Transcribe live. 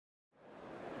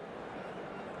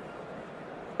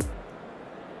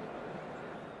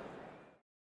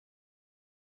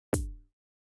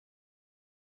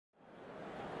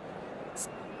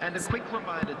And a quick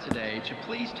reminder today to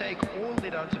please take all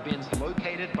litter to bins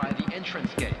located by the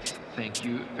entrance gates. Thank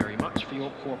you very much for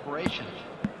your cooperation.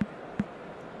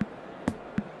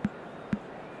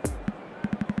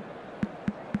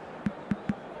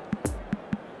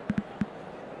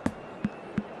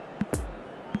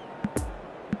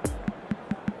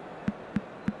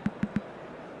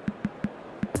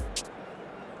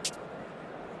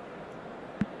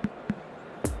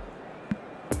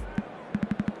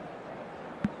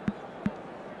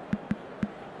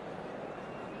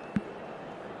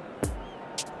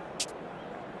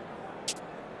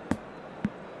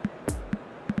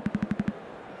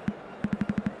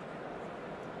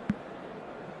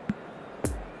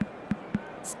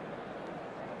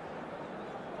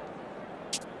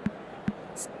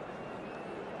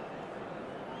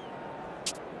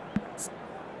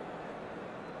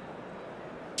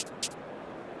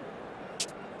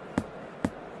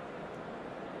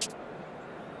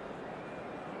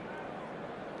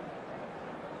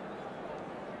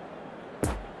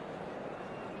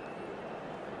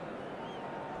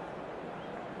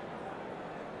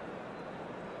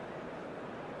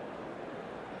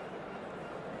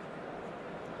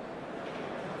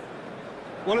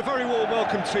 Well, a very warm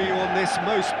welcome to you on this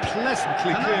most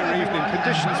pleasantly clear evening.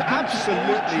 Conditions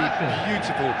absolutely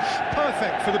beautiful.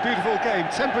 Perfect for the beautiful game.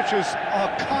 Temperatures are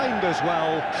kind as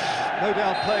well. No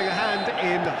doubt playing a hand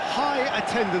in high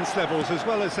attendance levels as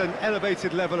well as an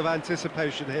elevated level of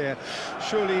anticipation here.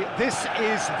 Surely this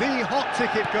is the hot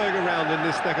ticket going around in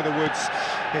this neck of the woods.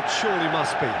 It surely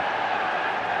must be.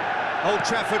 Old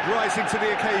Trafford rising to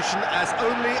the occasion as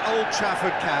only Old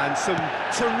Trafford can. Some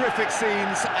terrific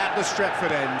scenes at the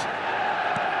Stretford end.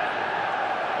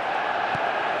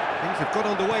 Things have got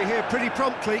underway here pretty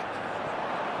promptly.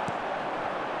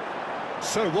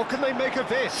 So what can they make of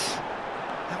this?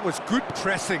 That was good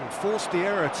pressing, forced the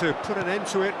error to put an end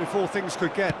to it before things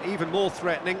could get even more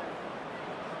threatening.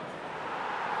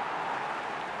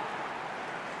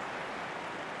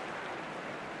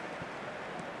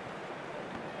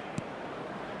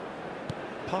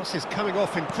 Passes coming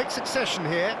off in quick succession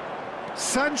here.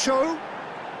 Sancho.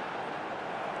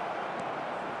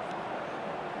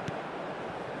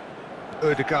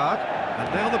 Ødegaard.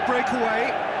 And now the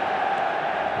breakaway.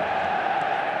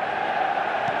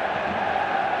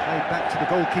 Played back to the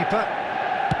goalkeeper.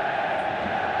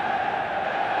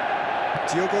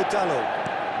 Diogo Dalot.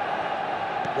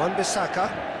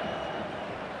 Wan-Bissaka.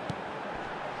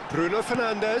 Bruno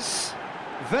Fernandes.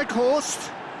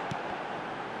 Weghorst.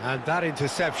 And that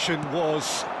interception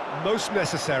was most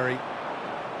necessary.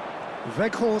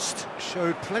 Weghorst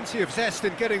showed plenty of zest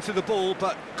in getting to the ball,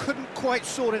 but couldn't quite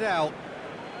sort it out.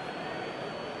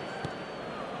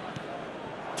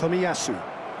 Tomiyasu.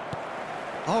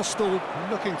 Arsenal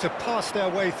looking to pass their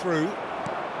way through.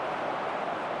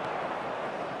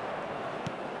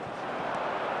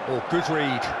 Oh, good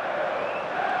read.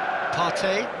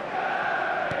 Partey.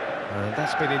 And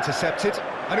that's been intercepted.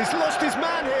 And he's lost his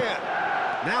man here.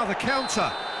 Now the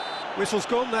counter. Whistle's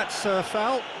gone, that's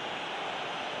foul.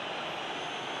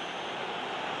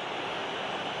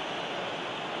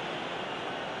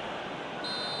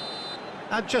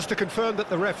 And just to confirm that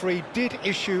the referee did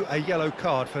issue a yellow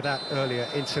card for that earlier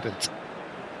incident.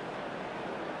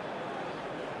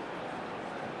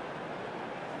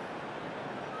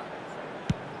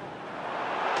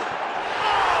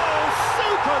 Oh,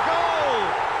 super goal!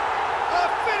 A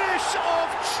finish of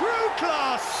true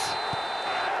class!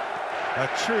 A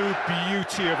true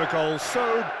beauty of a goal,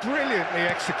 so brilliantly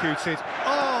executed.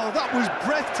 Oh, that was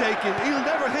breathtaking. He'll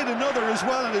never hit another as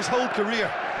well in his whole career.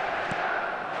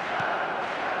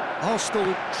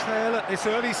 Arsenal trail at this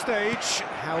early stage.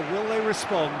 How will they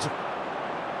respond?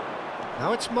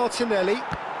 Now it's Martinelli.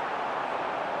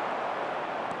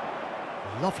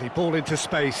 Lovely ball into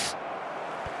space.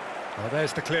 Oh,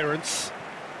 there's the clearance.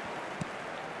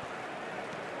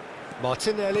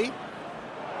 Martinelli.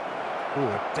 Oh,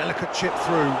 a delicate chip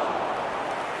through.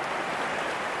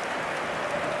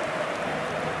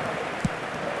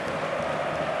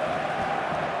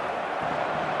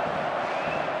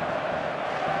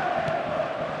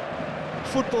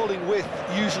 Footballing width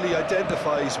usually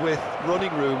identifies with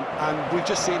running room, and we've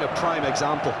just seen a prime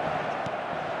example.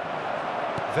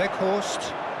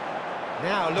 Weghorst.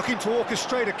 Now looking to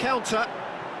orchestrate a counter.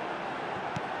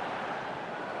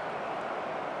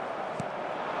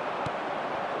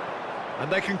 And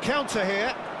they can counter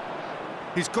here.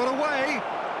 He's got away.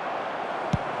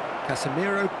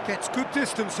 Casemiro gets good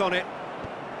distance on it.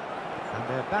 And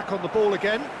they're back on the ball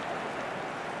again.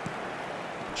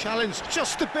 Challenge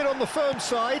just a bit on the firm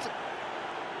side.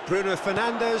 Bruno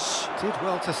Fernandes did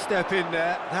well to step in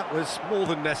there. That was more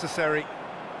than necessary.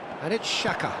 And it's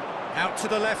Xhaka. Out to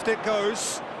the left it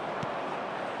goes.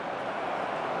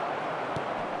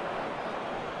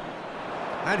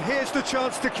 And here's the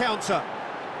chance to counter.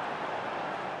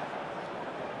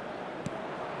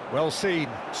 Well seen,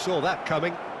 saw that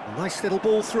coming. Nice little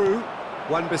ball through.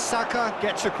 Wan-Bissaka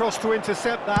gets across to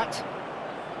intercept that.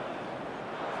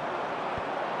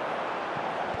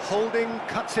 Holding,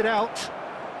 cuts it out.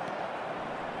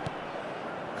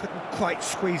 Couldn't quite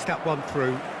squeeze that one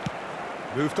through.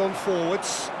 Moved on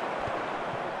forwards.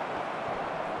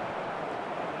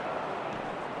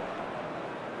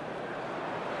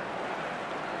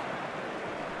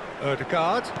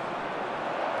 Ødegaard.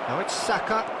 Now it's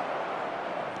Saka.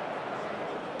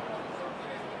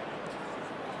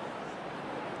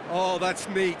 Oh, that's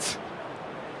neat.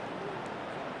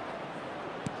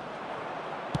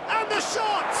 And the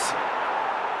shot!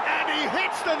 And he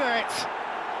hits the net.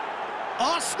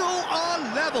 Arsenal are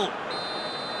level.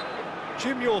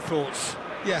 Jim, your thoughts?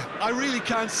 Yeah, I really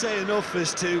can't say enough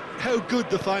as to how good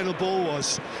the final ball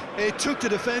was. It took the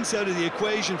defence out of the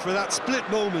equation for that split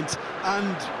moment,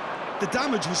 and the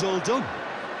damage was all done.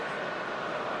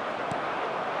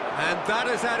 And that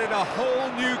has added a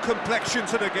whole new complexion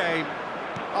to the game.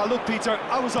 Oh, look, Peter,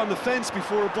 I was on the fence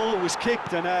before a ball was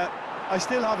kicked, and I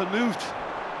still haven't moved.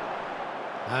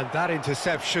 And that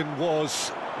interception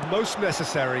was most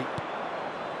necessary.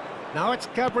 Now it's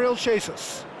Gabriel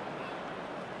Jesus.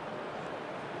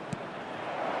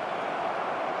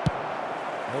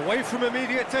 Away from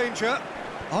immediate danger.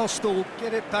 Arsenal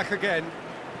get it back again.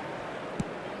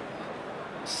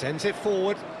 Sends it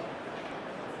forward.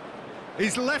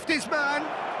 He's left his man.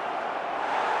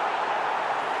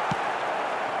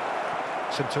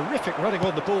 Some terrific running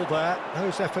on the ball there.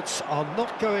 Those efforts are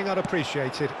not going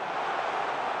unappreciated.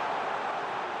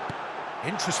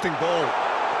 Interesting ball.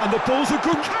 And the ball's a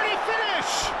good... Can he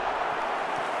finish?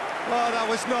 Well, that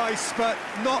was nice, but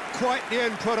not quite the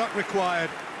end product required.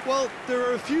 Well, there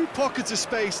are a few pockets of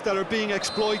space that are being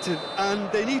exploited,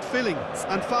 and they need filling,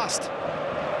 and fast.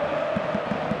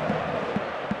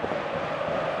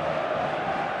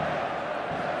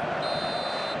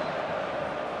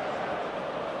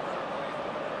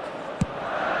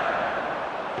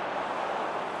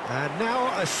 And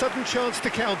now a sudden chance to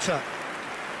counter.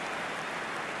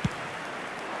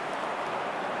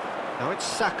 Now it's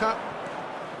Saka.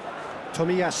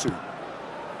 Tomiyasu.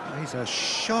 He's a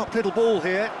sharp little ball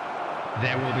here.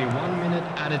 There will be 1 minute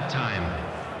added time.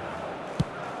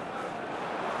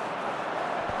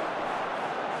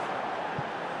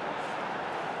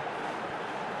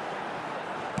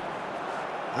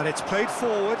 And it's played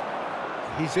forward.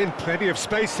 He's in plenty of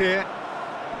space here.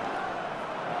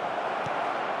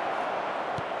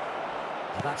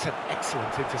 That's an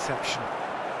excellent interception.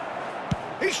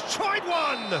 He's tried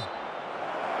one!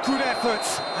 Good effort,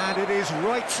 and it is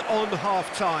right on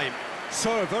half-time.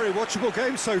 So, a very watchable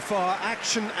game so far.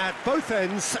 Action at both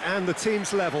ends and the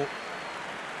teams level.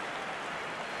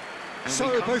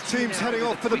 So, both teams heading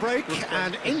off for the break.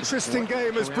 An interesting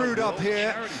game has brewed up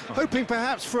here. Hoping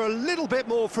perhaps for a little bit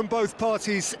more from both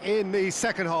parties in the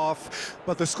second half.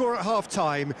 But the score at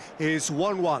half-time is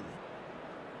 1-1.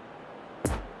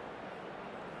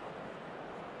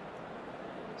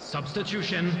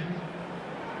 Substitution.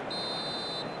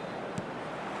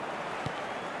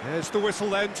 There's the whistle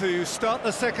then to start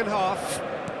the second half.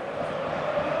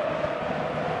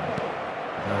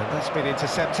 And that's been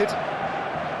intercepted.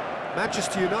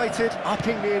 Manchester United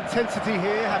upping the intensity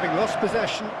here, having lost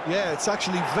possession. Yeah, it's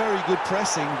actually very good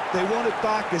pressing. They want it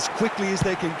back as quickly as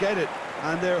they can get it,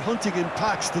 and they're hunting in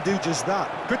packs to do just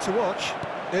that. Good to watch.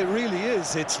 It really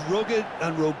is. It's rugged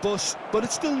and robust, but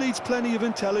it still needs plenty of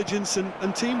intelligence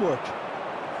and teamwork.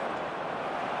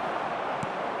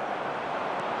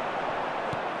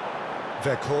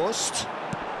 Weghorst,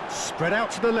 spread out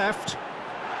to the left.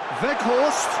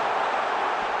 Weghorst.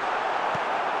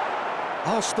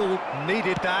 Arsenal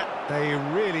needed that, they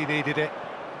really needed it.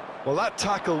 Well, that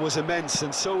tackle was immense,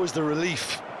 and so was the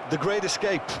relief. The great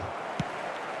escape.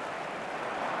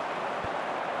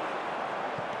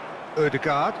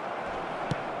 Ødegaard.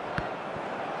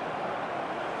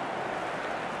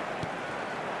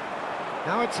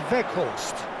 Now it's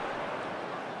Weghorst.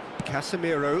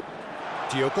 Casemiro.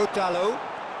 Diogo Dalot.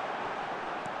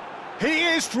 He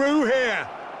is through here.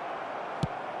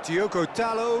 Diogo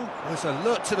Dalot was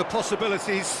alert to the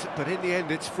possibilities, but in the end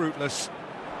it's fruitless.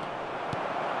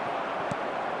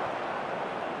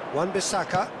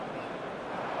 Wan-Bissaka.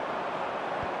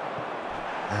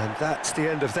 And that's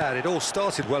the end of that. It all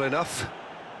started well enough.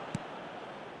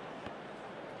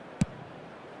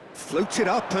 Floated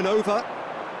up and over.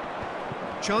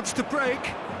 Chance to break.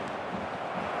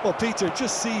 Well, Peter,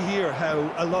 just see here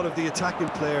how a lot of the attacking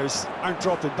players aren't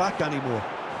dropping back anymore.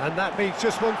 And that means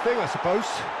just one thing, I suppose.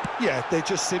 Yeah, they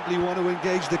just simply want to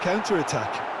engage the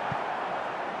counter-attack.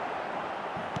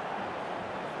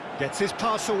 Gets his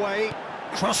pass away,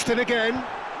 crossed it again.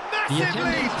 The Massive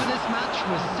attendance lead! for this match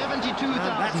was And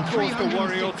that's caused a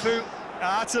worry or 72,306. two.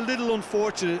 That's a little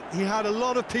unfortunate. He had a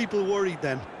lot of people worried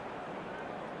then.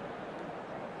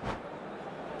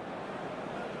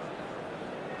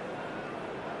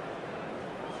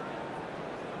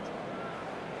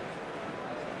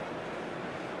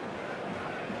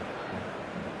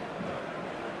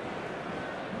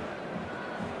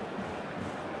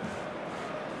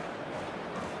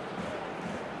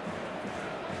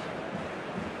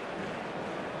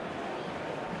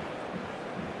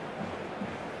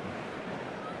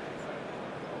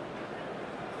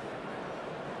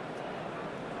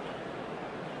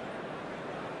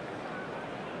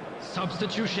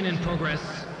 Substitution in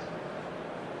progress.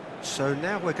 So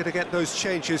now we're going to get those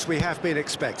changes we have been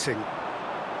expecting.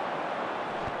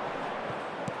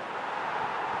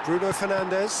 Bruno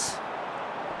Fernandes.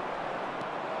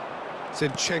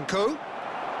 Zinchenko.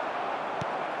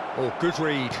 Oh, good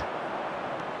read.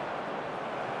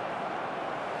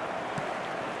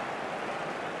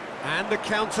 And the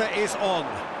counter is on.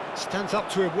 Stands up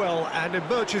to him well and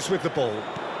emerges with the ball.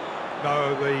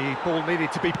 No, the ball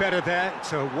needed to be better there.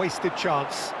 It's a wasted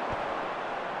chance.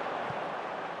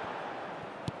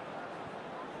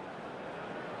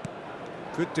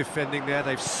 Good defending there.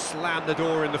 They've slammed the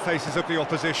door in the faces of the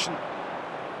opposition.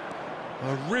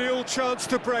 A real chance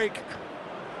to break.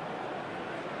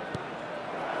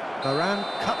 Varane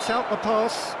cuts out the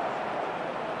pass.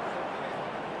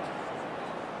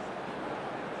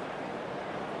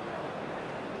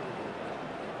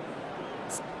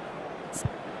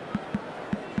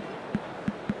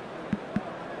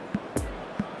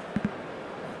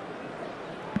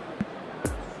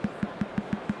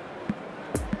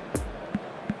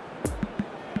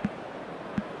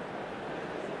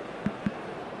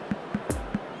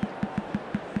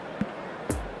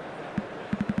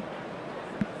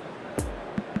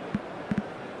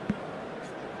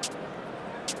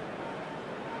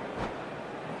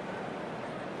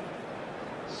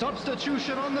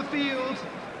 Substitution on the field.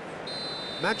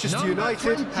 Manchester Number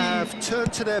United 20. have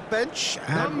turned to their bench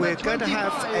and Number we're going to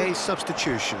have 25. a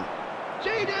substitution.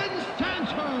 Jadon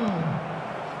Sancho.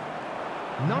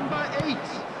 Number 8.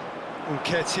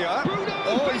 Nketiah. Bruno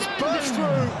Oh, he's Fernandes. burst through.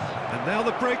 And now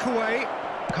the breakaway.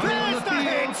 Coming on There's the the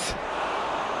field. hit.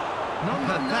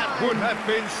 Number And 9. that would have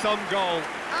been some goal.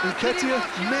 Nketiah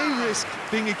may risk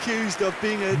being accused of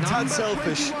being a tad Number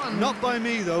selfish. 21. Not by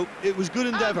me, though. It was good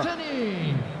endeavour.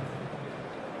 Anthony.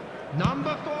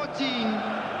 Number 14.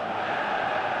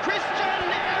 Christian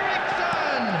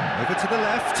Eriksen. Over to the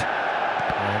left.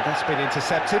 And that's been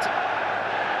intercepted.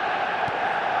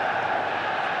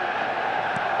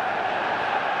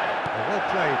 Well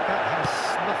played. That has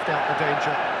snuffed out the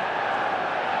danger.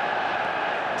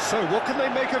 So what can they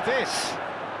make of this?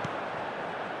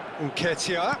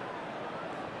 Nketiah.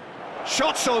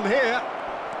 Shots on here.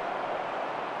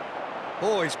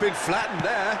 Oh, he's been flattened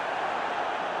there.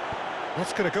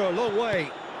 That's going to go a long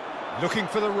way. Looking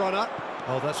for the runner.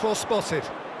 Oh, that's well spotted.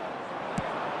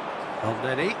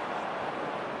 Elneny.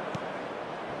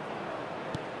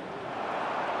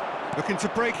 Looking to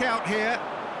break out here.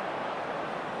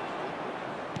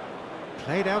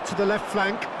 Played out to the left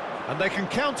flank. And they can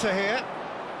counter here.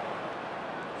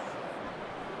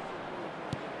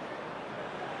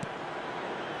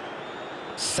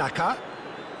 Saka.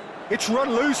 It's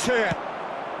run loose here.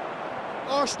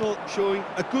 Arsenal showing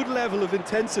a good level of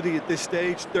intensity at this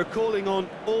stage. They're calling on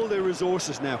all their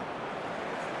resources now.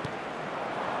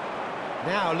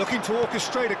 Now looking to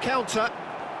orchestrate a counter.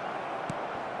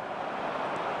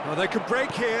 Well, they can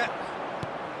break here.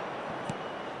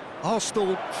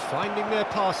 Arsenal finding their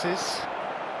passes.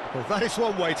 Well, that is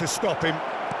one way to stop him.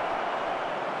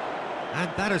 And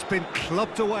that has been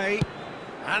clubbed away.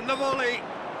 And the volley.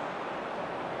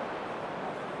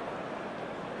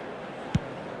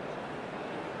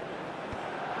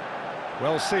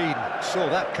 Well seen, saw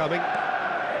that coming.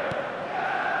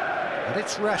 And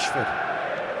it's Rashford.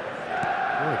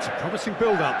 Oh, it's a promising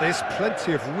build-up, this.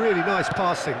 Plenty of really nice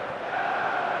passing.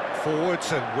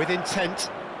 Forwards and with intent.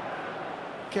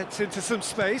 Gets into some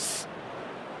space.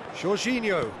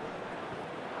 Jorginho.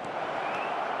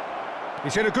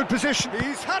 He's in a good position.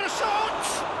 He's had a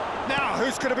shot! Now,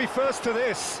 who's going to be first to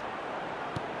this?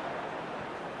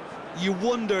 You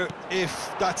wonder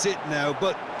if that's it now,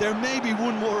 but there may be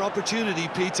one more opportunity,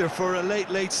 Peter, for a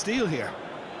late steal here.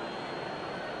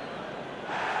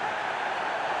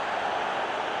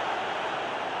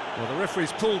 Well, the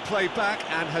referee's pulled play back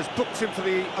and has booked him for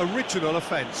the original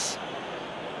offence.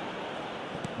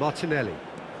 Martinelli.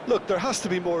 Look, there has to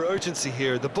be more urgency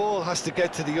here. The ball has to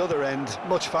get to the other end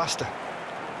much faster.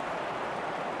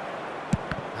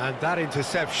 And that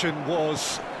interception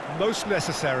was most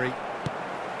necessary.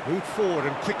 Moved forward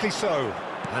and quickly so.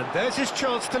 And there's his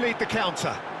chance to lead the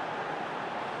counter.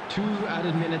 2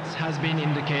 added minutes has been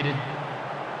indicated.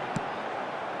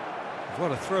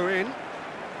 What a throw in.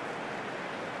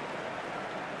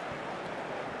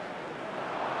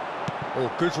 Oh,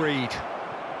 good read.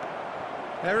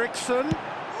 Eriksson.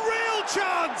 Real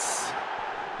chance!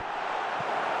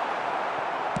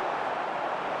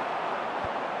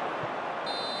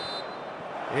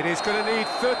 It is going to need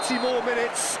 30 more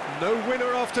minutes. No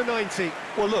winner after 90.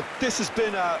 Well, look, this has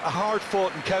been a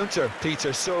hard-fought encounter,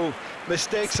 Peter, so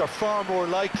mistakes are far more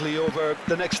likely over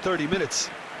the next 30 minutes.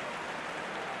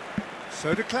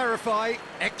 So to clarify,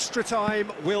 extra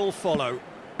time will follow.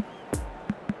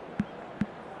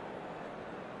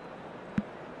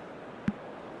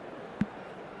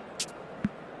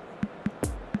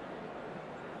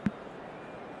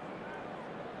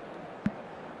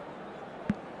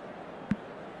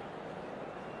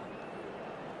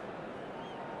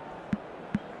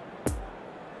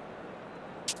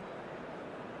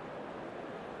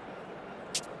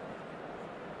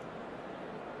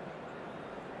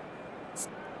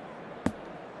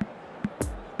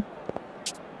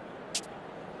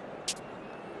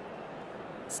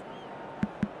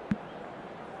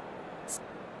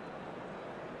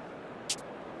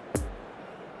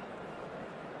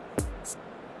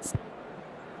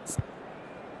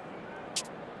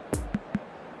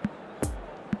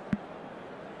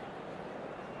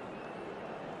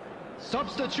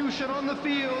 Substitution on the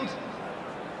field.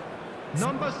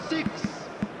 Number 6.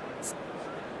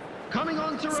 Coming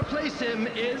on to replace him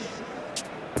is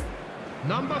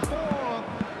number 4.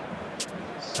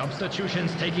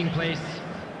 Substitutions taking place.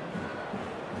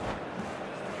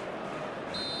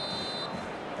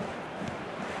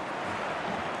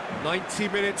 "90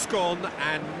 minutes gone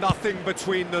and nothing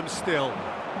between them still."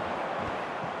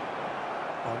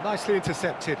 Oh, nicely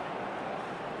intercepted.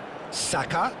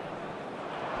 Saka.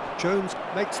 Jones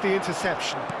makes the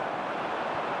interception.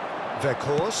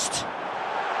 Weghorst.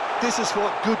 This is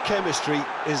what good chemistry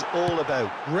is all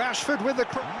about. Rashford with the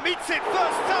meets it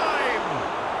first time!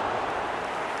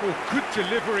 Oh, good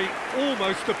delivery,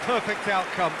 almost a perfect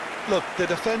outcome. Look, the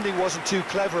defending wasn't too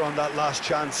clever on that last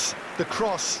chance. The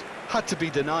cross had to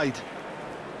be denied.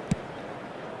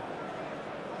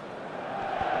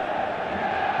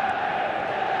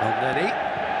 Elneny.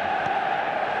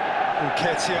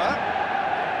 Nketiah.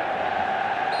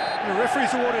 The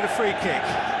referee's awarded a free kick.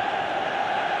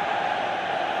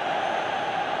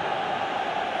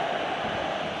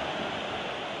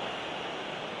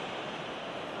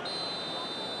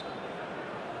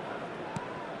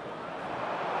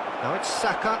 Now it's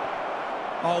Saka.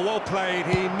 Oh, well played.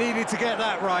 He needed to get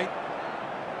that right.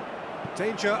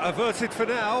 Danger averted for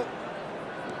now.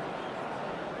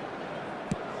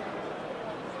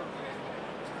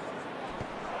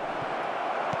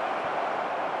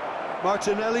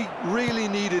 Martinelli really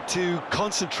needed to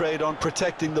concentrate on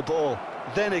protecting the ball.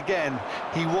 Then again,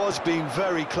 he was being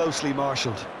very closely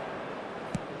marshalled.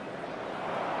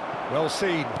 Well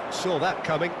seen, saw that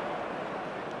coming.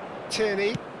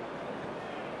 Tierney.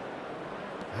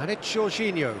 And it's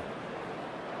Jorginho.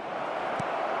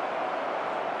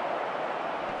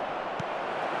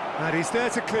 And he's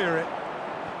there to clear it.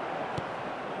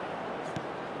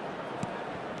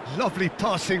 Lovely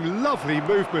passing, lovely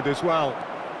movement as well.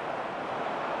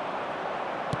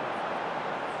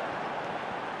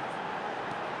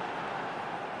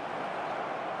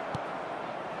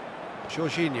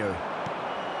 Jorginho,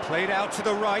 played out to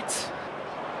the right.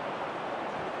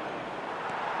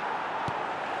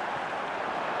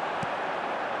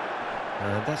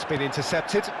 And that's been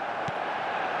intercepted.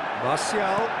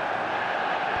 Martial.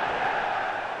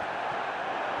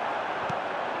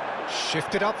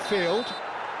 Shifted upfield.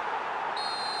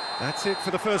 That's it for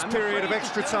the first period of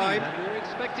extra time. We're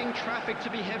expecting traffic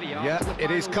to be heavy. Yeah, it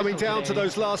is coming down to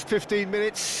those last 15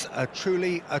 minutes. A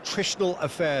truly attritional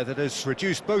affair that has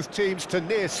reduced both teams to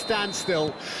near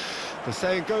standstill. The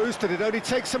saying goes that it only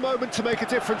takes a moment to make a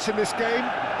difference in this game,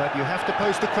 but you have to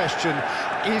pose the question,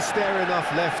 is there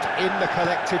enough left in the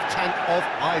collective tank of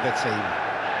either team?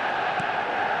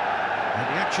 And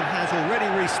the action has already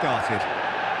restarted.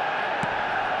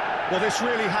 Well, this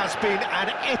really has been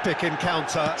an epic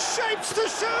encounter. Shapes to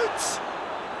shoot!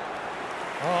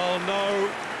 Oh no,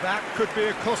 that could be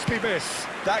a costly miss.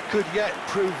 That could yet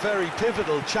prove very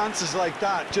pivotal. Chances like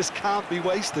that just can't be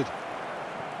wasted.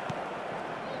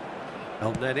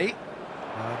 El Neni.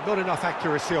 Not enough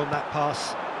accuracy on that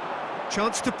pass.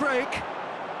 Chance to break.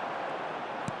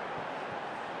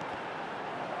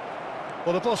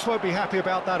 Well, the boss won't be happy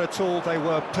about that at all. They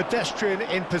were pedestrian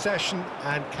in possession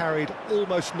and carried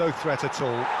almost no threat at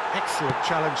all. Excellent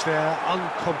challenge there,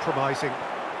 uncompromising.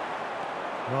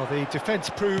 Well, the defence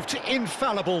proved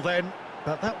infallible then,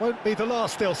 but that won't be the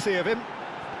last they'll see of him.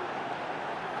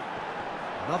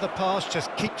 Another pass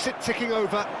just keeps it ticking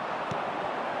over.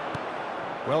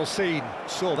 Well seen,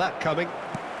 saw that coming.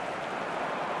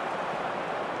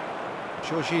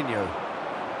 Jorginho.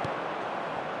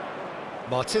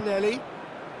 Martinelli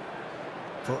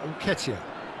for Nketiah.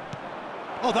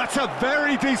 Oh, that's a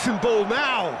very decent ball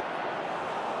now.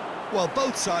 Well,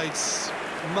 both sides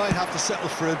might have to settle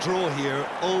for a draw here,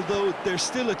 although there's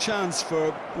still a chance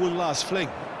for one last fling.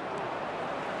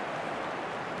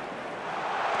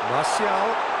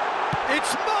 Martial.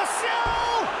 It's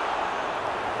Martial!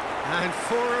 And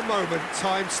for a moment,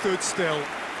 time stood still.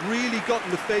 Really got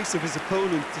in the face of his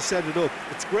opponent to set it up.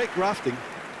 It's great grafting.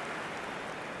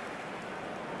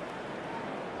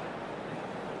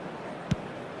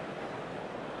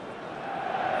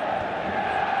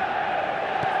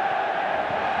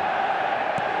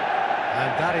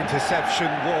 And that interception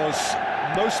was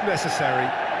most necessary.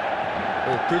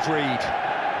 Oh, good read.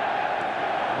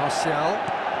 Martial.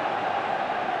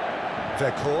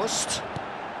 Weghorst.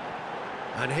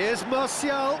 And here's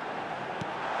Martial.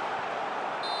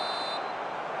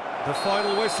 The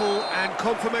final whistle and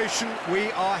confirmation,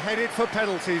 we are headed for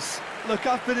penalties. Look,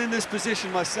 I've been in this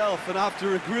position myself, and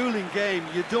after a grueling game,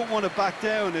 you don't want to back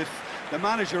down if the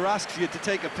manager asks you to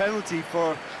take a penalty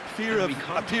for fear of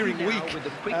appearing weak.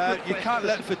 You can't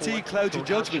let fatigue cloud your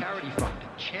judgment.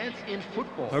 Chance in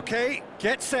football. OK,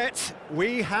 get set.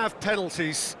 We have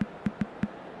penalties.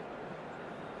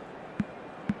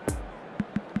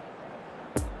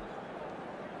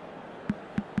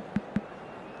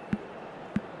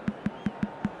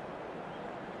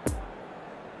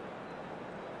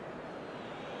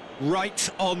 Right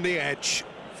on the edge.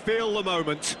 Feel the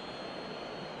moment.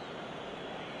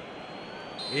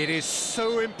 It is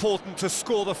so important to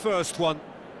score the first one.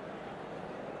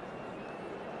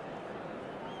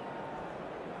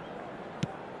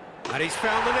 And he's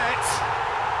found the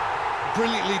net.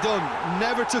 Brilliantly done.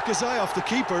 Never took his eye off the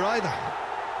keeper either.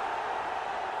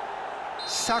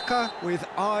 Saka with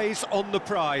eyes on the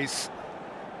prize.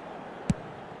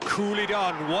 Coolly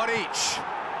done, one each.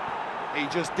 He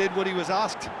just did what he was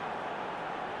asked.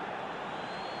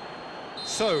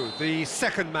 So, the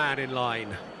second man in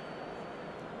line.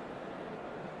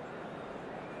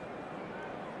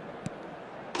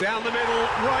 Down the middle,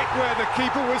 right where the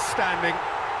keeper was standing.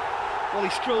 Well, he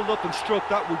strolled up and struck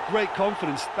that with great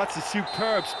confidence. That's a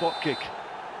superb spot kick.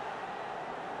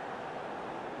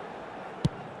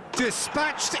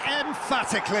 Dispatched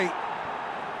emphatically.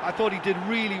 I thought he did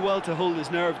really well to hold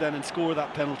his nerve then and score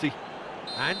that penalty.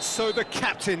 And so the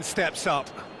captain steps up.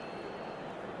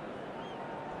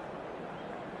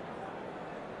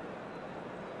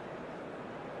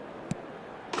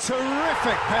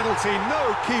 Terrific penalty,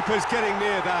 no keeper's getting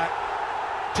near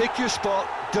that. Pick your spot,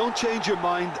 don't change your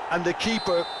mind, and the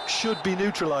keeper should be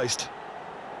neutralised.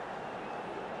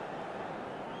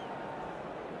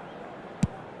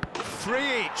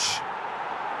 Three each.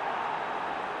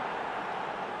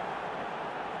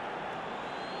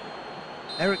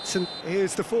 Eriksson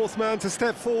is the fourth man to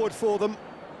step forward for them.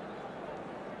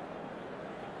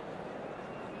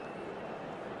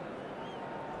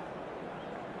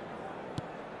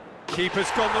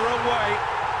 Keeper's gone the wrong way.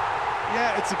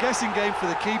 Yeah, it's a guessing game for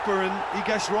the keeper, and he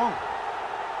guessed wrong.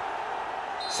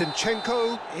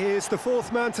 Zinchenko is the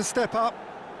fourth man to step up.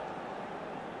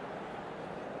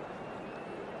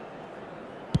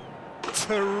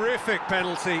 Terrific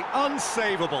penalty,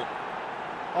 unsavable.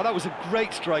 Oh, that was a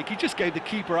great strike. He just gave the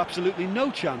keeper absolutely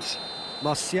no chance.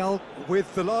 Martial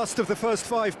with the last of the first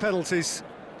 5 penalties.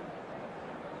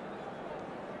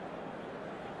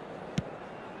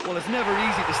 Well, it's never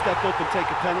easy to step up and take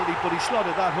a penalty, but he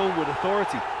slotted that home with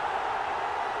authority.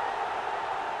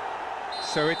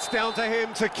 So it's down to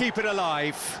him to keep it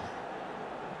alive.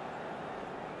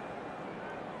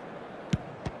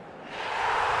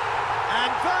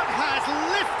 And that has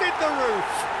lifted the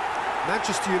roof.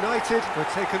 Manchester United were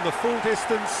taken the full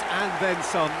distance and then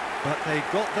some, but they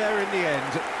got there in the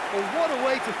end. Well, what a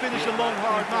way to finish a long,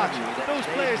 hard match. Those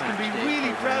players can be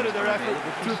really proud of their effort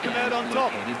to have come out on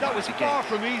top. That was far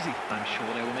from easy. I'm sure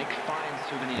they will make fine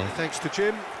souvenirs. Well, thanks to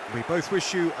Jim. We both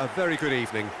wish you a very good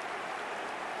evening.